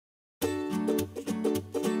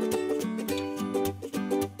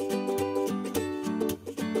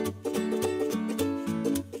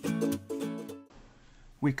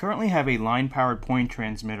We currently have a line-powered point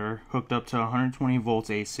transmitter hooked up to 120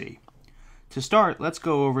 volts AC. To start, let's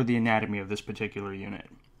go over the anatomy of this particular unit.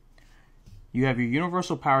 You have your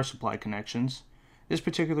universal power supply connections. This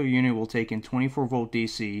particular unit will take in 24 volt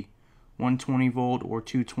DC, 120 volt or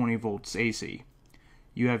 220 volts AC.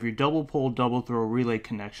 You have your double pole double throw relay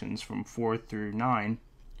connections from 4 through 9.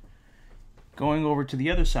 Going over to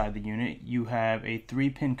the other side of the unit, you have a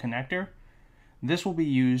 3-pin connector. This will be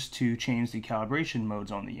used to change the calibration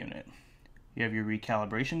modes on the unit. You have your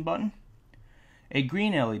recalibration button, a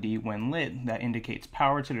green LED when lit that indicates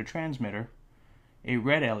power to the transmitter, a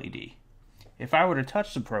red LED. If I were to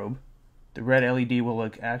touch the probe, the red LED will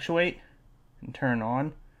actuate and turn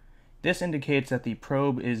on. This indicates that the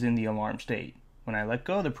probe is in the alarm state. When I let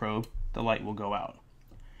go of the probe, the light will go out.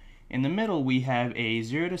 In the middle, we have a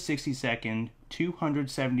 0 to 60 second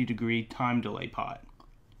 270 degree time delay pot.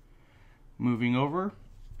 Moving over,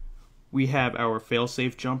 we have our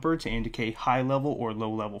failsafe jumper to indicate high level or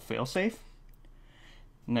low level failsafe.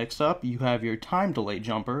 Next up, you have your time delay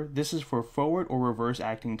jumper. This is for forward or reverse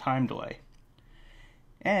acting time delay.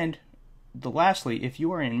 And lastly, if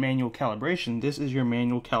you are in manual calibration, this is your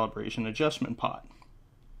manual calibration adjustment pot.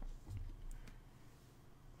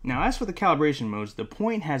 Now, as for the calibration modes, the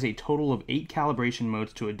Point has a total of 8 calibration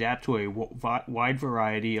modes to adapt to a wide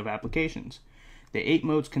variety of applications. The 8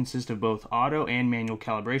 modes consist of both auto and manual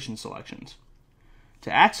calibration selections.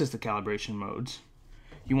 To access the calibration modes,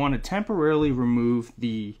 you want to temporarily remove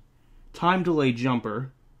the time delay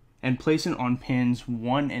jumper and place it on pins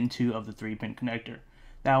 1 and 2 of the 3-pin connector.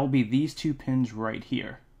 That will be these 2 pins right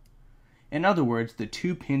here. In other words, the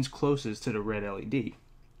 2 pins closest to the red LED.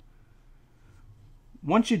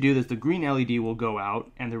 Once you do this, the green LED will go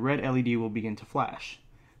out and the red LED will begin to flash.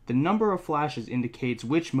 The number of flashes indicates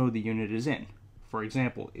which mode the unit is in. For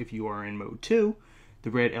example, if you are in mode 2,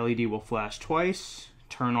 the red LED will flash twice,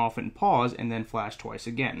 turn off and pause, and then flash twice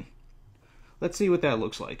again. Let's see what that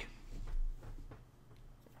looks like.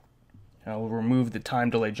 I will remove the time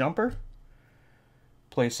delay jumper,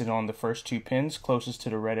 place it on the first 2 pins closest to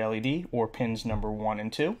the red LED, or pins number 1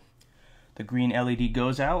 and 2. The green LED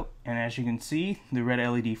goes out, and as you can see, the red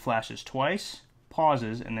LED flashes twice,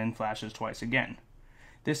 pauses, and then flashes twice again.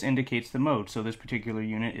 This indicates the mode, so this particular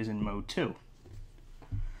unit is in mode 2.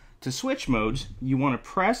 To switch modes, you want to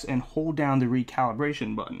press and hold down the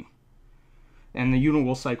recalibration button, and the unit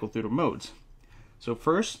will cycle through the modes. So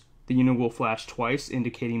first, the unit will flash twice,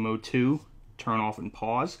 indicating mode 2, turn off and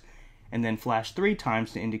pause, and then flash 3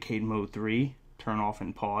 times to indicate mode 3, turn off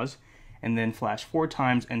and pause, and then flash 4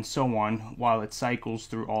 times, and so on, while it cycles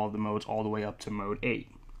through all of the modes all the way up to mode 8.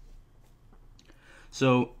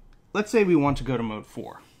 So let's say we want to go to mode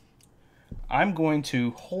 4. I'm going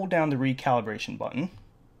to hold down the recalibration button,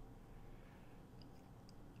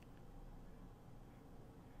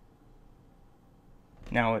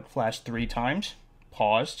 now it flashed 3 times,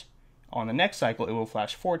 paused. On the next cycle, it will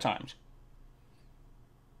flash 4 times.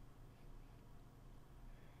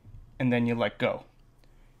 And then you let go.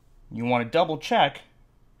 You want to double check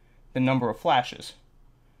the number of flashes.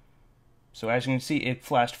 So as you can see, it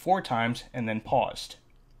flashed 4 times and then paused.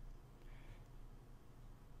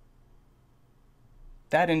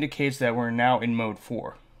 That indicates that we're now in mode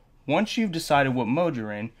 4. Once you've decided what mode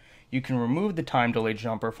you're in, you can remove the time delay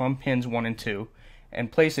jumper from pins 1 and 2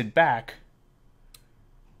 and place it back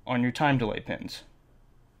on your time delay pins.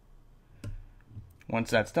 Once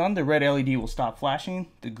that's done, the red LED will stop flashing,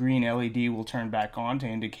 the green LED will turn back on to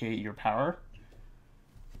indicate your power,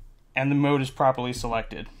 and the mode is properly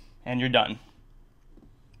selected, and you're done.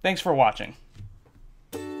 Thanks for watching.